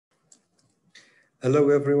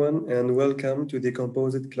Hello everyone and welcome to the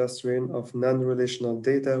composite clustering of non-relational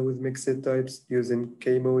data with mixed types using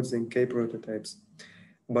K-modes and K-prototypes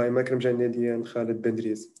by Makram Janedi and Khaled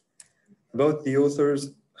Bendriz. Both the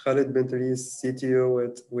authors, Khaled Bendriz, CTO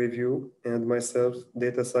at Waveview, and myself,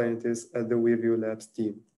 data scientist at the Waveview Labs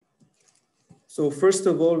team. So first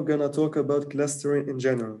of all, we're gonna talk about clustering in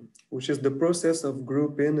general, which is the process of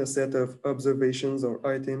grouping a set of observations or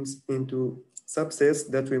items into subsets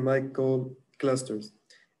that we might call clusters.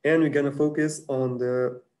 And we're gonna focus on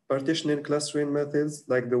the partitioning clustering methods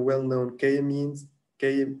like the well-known K-means,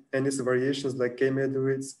 K and its variations like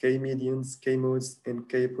K-medians, K-medians, K-modes, and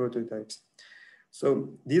K-prototypes.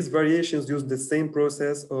 So these variations use the same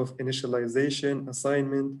process of initialization,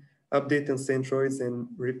 assignment, updating centroids, and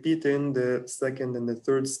repeating the second and the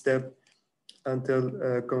third step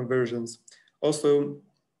until conversions. Also,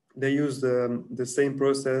 they use the same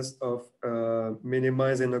process of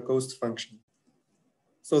minimizing a cost function.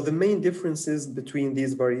 So the main differences between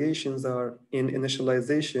these variations are in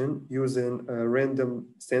initialization using random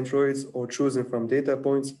centroids or choosing from data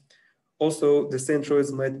points. Also, the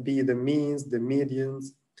centroids might be the means, the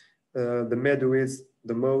medians, the medwidths,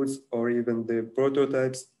 the modes, or even the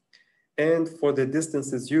prototypes. And for the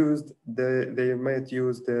distances used, they might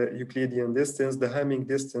use the Euclidean distance, the Hamming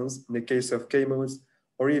distance in the case of K-modes,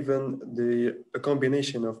 or even a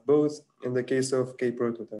combination of both in the case of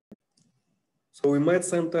K-prototype. So we might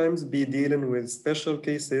sometimes be dealing with special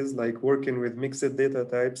cases like working with mixed data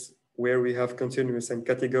types where we have continuous and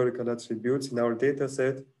categorical attributes in our data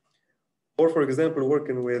set, or for example,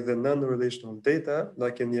 working with the non-relational data,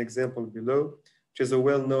 like in the example below, which is a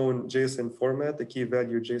well-known JSON format, a key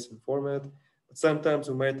value JSON format. But sometimes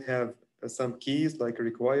we might have some keys like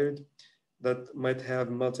required that might have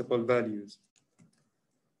multiple values.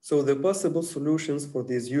 So the possible solutions for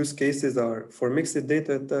these use cases are, for mixed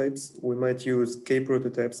data types, we might use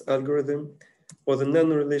K-prototypes algorithm. For the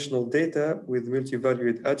non-relational data with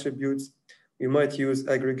multi-valued attributes, we might use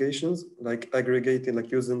aggregations, like aggregating, like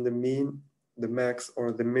using the mean, the max,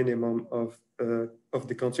 or the minimum of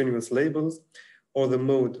the continuous labels, or the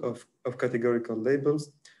mode of categorical labels.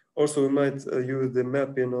 Also, we might use the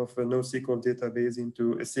mapping of a NoSQL database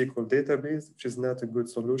into a SQL database, which is not a good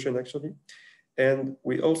solution actually. And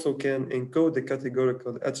we also can encode the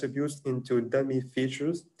categorical attributes into dummy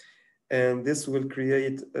features. And this will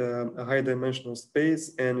create a high dimensional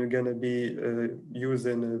space. And we're gonna be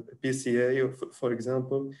using a PCA, for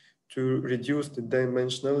example, to reduce the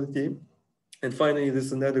dimensionality. And finally, this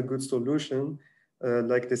is another good solution,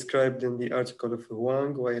 like described in the article of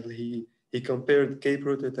Wang, while he compared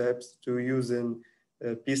K-prototypes to using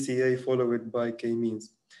PCA followed by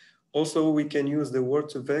K-means. Also, we can use the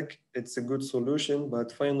word2vec. It's a good solution, but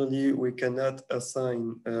finally, we cannot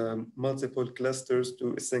assign multiple clusters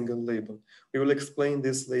to a single label. We will explain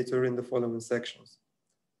this later in the following sections.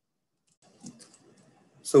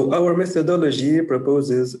 So our methodology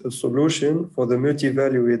proposes a solution for the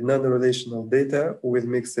multi-valued non-relational data with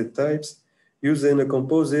mixed types using a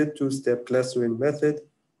composite two-step clustering method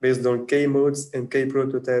based on K-modes and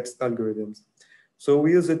K-prototypes algorithms. So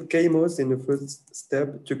we used K-modes in the first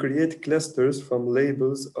step to create clusters from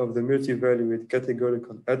labels of the multi-valued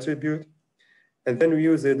categorical attribute. And then we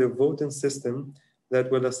used a voting system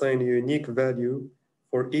that will assign a unique value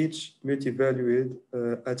for each multi-valued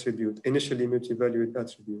attribute, initially multi-valued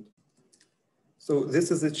attribute. So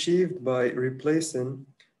this is achieved by replacing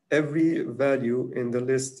every value in the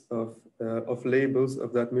list of labels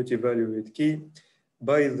of that multi-valued key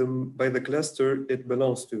by the cluster it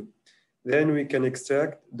belongs to. Then we can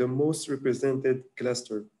extract the most represented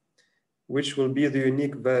cluster, which will be the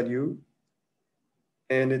unique value,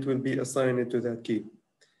 and it will be assigned to that key.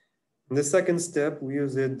 In the second step, we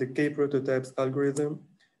use the K-prototypes algorithm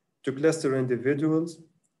to cluster individuals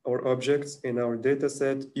or objects in our data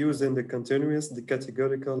set using the continuous, the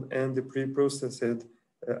categorical, and the preprocessed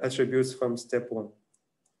attributes from step one.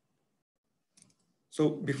 So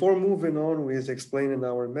before moving on with explaining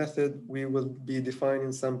our method, we will be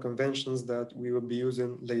defining some conventions that we will be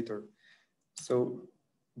using later. So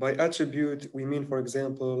by attribute, we mean, for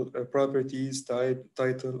example, properties, type,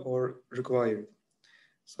 title, or required.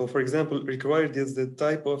 So for example, required is the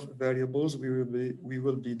type of variables we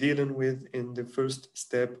will be dealing with in the first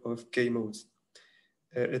step of K-modes.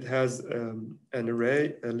 It has an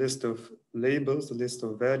array, a list of labels, a list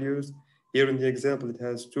of values. Here in the example, it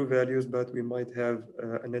has 2 values, but we might have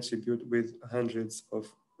an attribute with hundreds of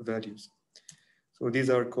values. So these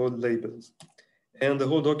are called labels. And the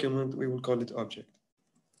whole document, we will call it object.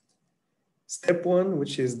 Step 1,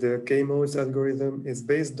 which is the K-modes algorithm, is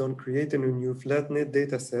based on creating a new flatnet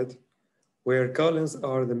dataset where columns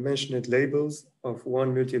are the mentioned labels of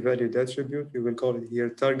one multi-valued attribute, we will call it here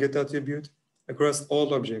target attribute, across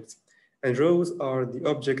all objects. And rows are the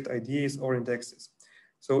object IDs or indexes.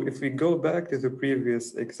 So if we go back to the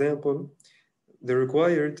previous example, the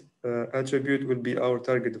required attribute will be our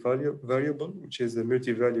target variable, which is the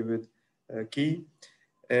multi-valued key.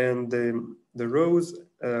 And the rows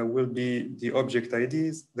will be the object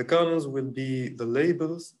IDs. The columns will be the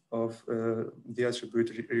labels of the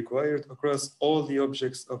attribute required across all the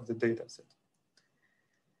objects of the dataset.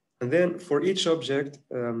 And then for each object,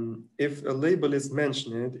 if a label is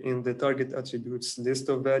mentioned in the target attributes list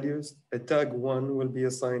of values, a tag 1 will be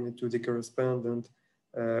assigned to the corresponding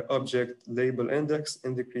object label index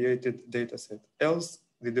in the created dataset. Else,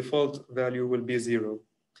 the default value will be 0.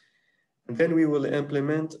 And then we will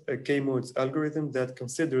implement a K-modes algorithm that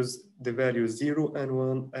considers the values 0 and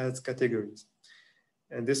 1 as categories.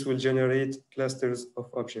 And this will generate clusters of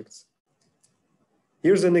objects.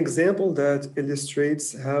 Here's an example that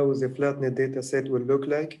illustrates how the flatnet dataset will look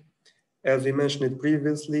like. As we mentioned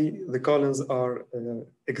previously, the columns are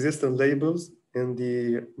existing labels in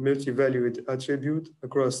the multi-valued attribute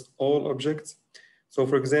across all objects. So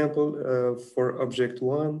for example, for object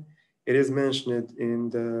 1, it is mentioned in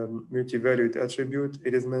the multi-valued attribute.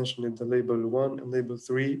 It is mentioned in the label 1 and label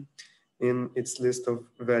 3 in its list of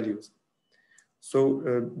values. So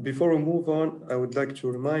before we move on, I would like to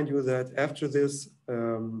remind you that after this,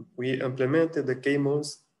 we implemented a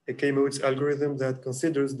K-modes algorithm that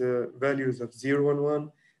considers the values of 0 and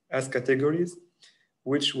 1 as categories,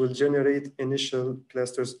 which will generate initial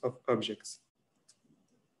clusters of objects.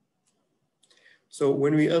 So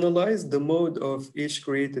when we analyze the mode of each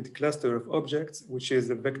created cluster of objects, which is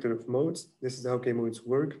a vector of modes, this is how K-modes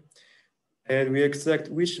work. And we extract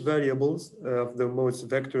which variables of the modes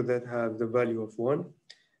vector that have the value of 1.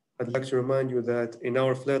 I'd like to remind you that in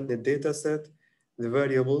our flatnet dataset, the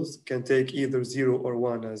variables can take either 0 or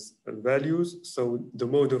 1 as values. So the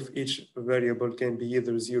mode of each variable can be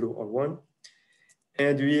either 0 or 1.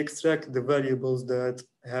 And we extract the variables that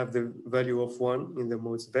have the value of 1 in the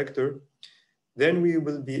modes vector. Then we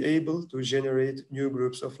will be able to generate new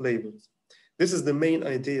groups of labels. This is the main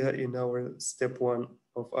idea in our step 1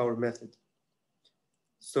 of our method.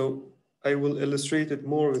 So I will illustrate it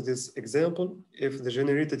more with this example. If the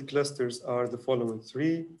generated clusters are the following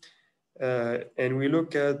 3, and we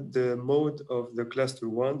look at the mode of the cluster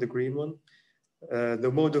 1, the green one,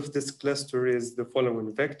 the mode of this cluster is the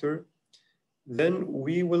following vector, then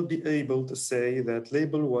we will be able to say that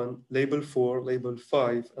label 1, label 4, label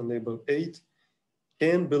 5, and label 8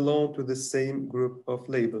 can belong to the same group of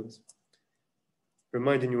labels.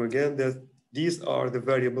 Reminding you again that these are the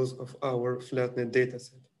variables of our flatnet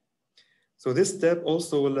dataset. So this step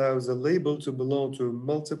also allows a label to belong to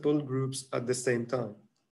multiple groups at the same time.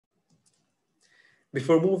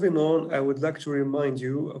 Before moving on, I would like to remind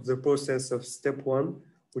you of the process of step 1,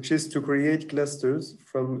 which is to create clusters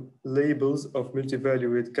from labels of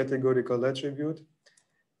multi-valued categorical attribute.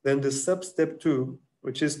 Then the sub-step 2,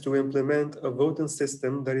 which is to implement a voting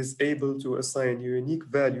system that is able to assign a unique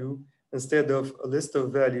value instead of a list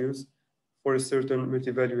of values for a certain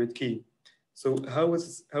multi-valued key. So how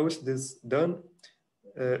is this done?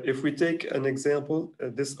 If we take an example,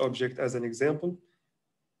 this object as an example,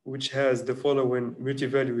 which has the following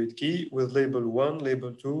multi-valued key with label 1,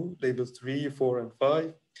 label 2, label 3, 4, and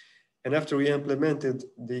 5. And after we implemented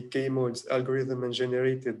the K-modes algorithm and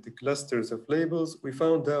generated the clusters of labels, we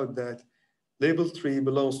found out that label 3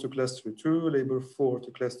 belongs to cluster 2, label 4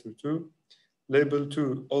 to cluster 2, label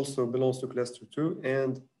 2 also belongs to cluster 2,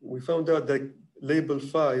 and we found out that label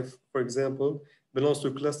 5, for example, belongs to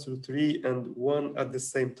cluster 3 and 1 at the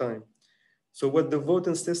same time. So what the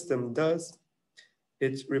voting system does,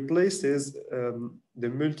 it replaces the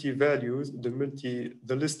multi-values,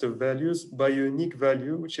 the list of values by a unique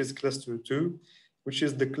value, which is cluster 2, which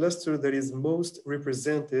is the cluster that is most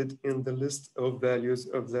represented in the list of values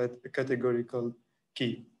of that categorical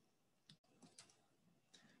key.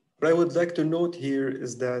 What I would like to note here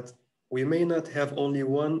is that we may not have only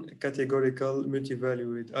one categorical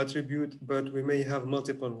multi-valued attribute, but we may have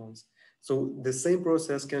multiple ones. So the same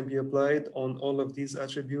process can be applied on all of these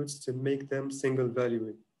attributes to make them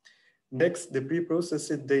single-valued. Next, the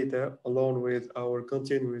preprocessed data, along with our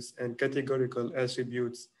continuous and categorical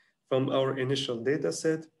attributes from our initial data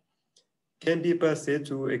set, can be passed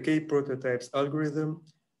to a K-prototypes algorithm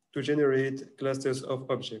to generate clusters of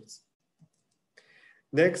objects.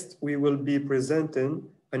 Next, we will be presenting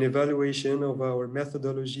an evaluation of our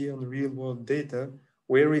methodology on real-world data,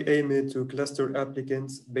 where we aim to cluster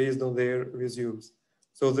applicants based on their resumes.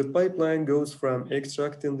 So the pipeline goes from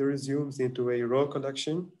extracting the resumes into a raw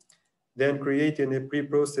collection, then creating a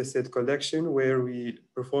preprocessed collection where we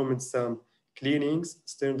performed some cleanings,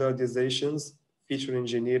 standardizations, feature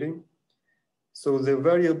engineering. So the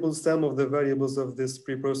variables, some of the variables of this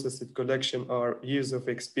preprocessed collection are years of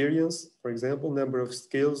experience, for example, number of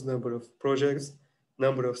skills, number of projects,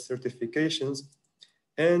 number of certifications,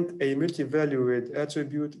 and a multi-valued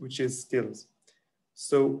attribute, which is skills.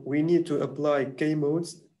 So we need to apply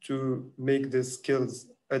k-modes to make the skills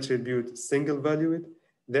attribute single-valued.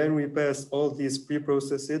 Then we pass all these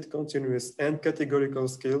preprocessed, continuous, and categorical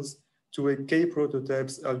skills to a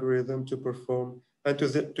k-prototypes algorithm to perform and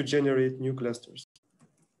to generate new clusters.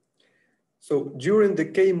 So during the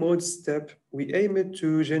k-mode step, we aim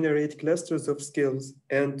to generate clusters of skills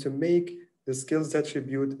and to make the skills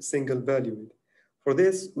attribute single-valued. For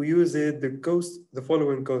this, we use the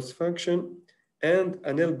following cost function and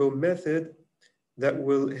an elbow method that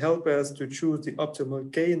will help us to choose the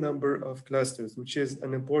optimal k number of clusters, which is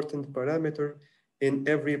an important parameter in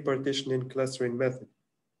every partitioning clustering method.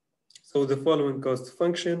 So the following cost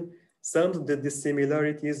function sums the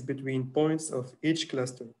dissimilarities between points of each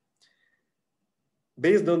cluster.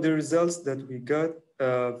 Based on the results that we got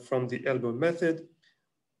from the elbow method,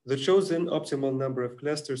 the chosen optimal number of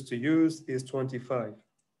clusters to use is 25.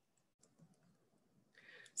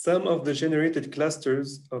 Some of the generated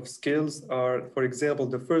clusters of skills are, for example,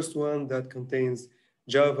 the first one that contains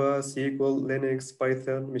Java, SQL, Linux,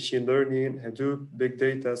 Python, machine learning, Hadoop, big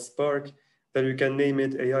data, Spark, that we can name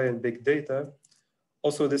it AI and big data.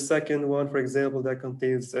 Also the second one, for example, that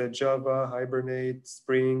contains Java, Hibernate,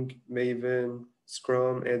 Spring, Maven,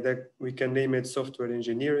 Scrum, and that we can name it software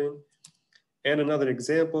engineering. And another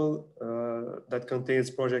example that contains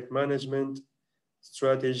project management,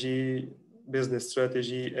 strategy, business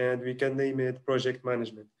strategy, and we can name it project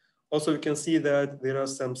management. Also, you can see that there are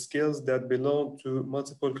some skills that belong to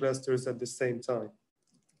multiple clusters at the same time.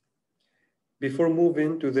 Before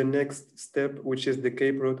moving to the next step, which is the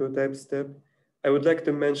k-prototype step, I would like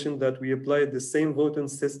to mention that we applied the same voting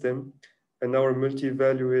system in our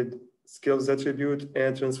multi-valued skills attribute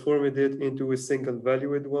and transformed it into a single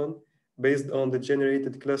valued one based on the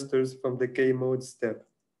generated clusters from the k-mode step.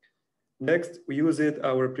 Next, we use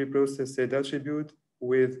our preprocessed attribute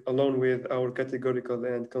along with our categorical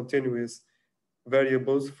and continuous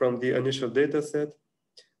variables from the initial dataset.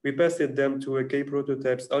 We passed them to a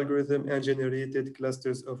k-prototypes algorithm and generated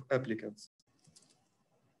clusters of applicants.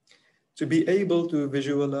 To be able to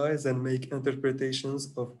visualize and make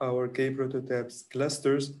interpretations of our k-prototypes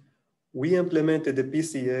clusters, we implemented the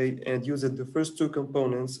PCA and used the first two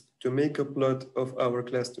components to make a plot of our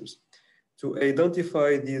clusters. To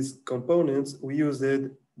identify these components, we used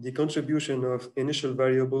the contribution of initial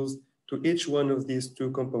variables to each one of these two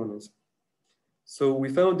components. So we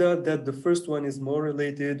found out that the first one is more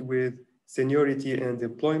related with seniority and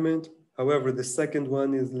employment. However, the second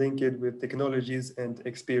one is linked with technologies and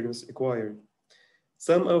experience acquired.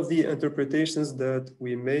 Some of the interpretations that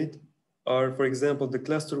we made are, for example, the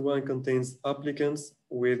cluster one contains applicants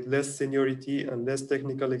with less seniority and less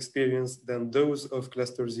technical experience than those of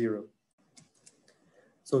cluster 0.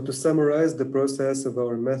 So to summarize the process of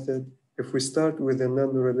our method, if we start with a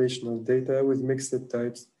non-relational data with mixed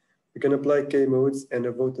types, we can apply k-modes and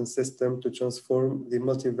a voting system to transform the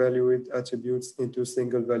multi-valued attributes into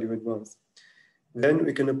single-valued ones. Then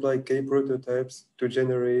we can apply k-prototypes to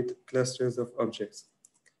generate clusters of objects.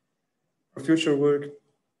 For future work,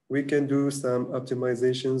 we can do some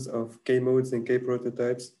optimizations of k-modes and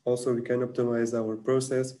k-prototypes. Also, we can optimize our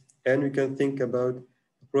process, and we can think about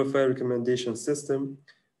a profile recommendation system,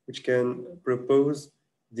 which can propose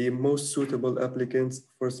the most suitable applicants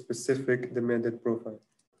for specific demanded profile.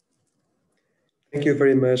 Thank you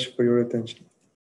very much for your attention.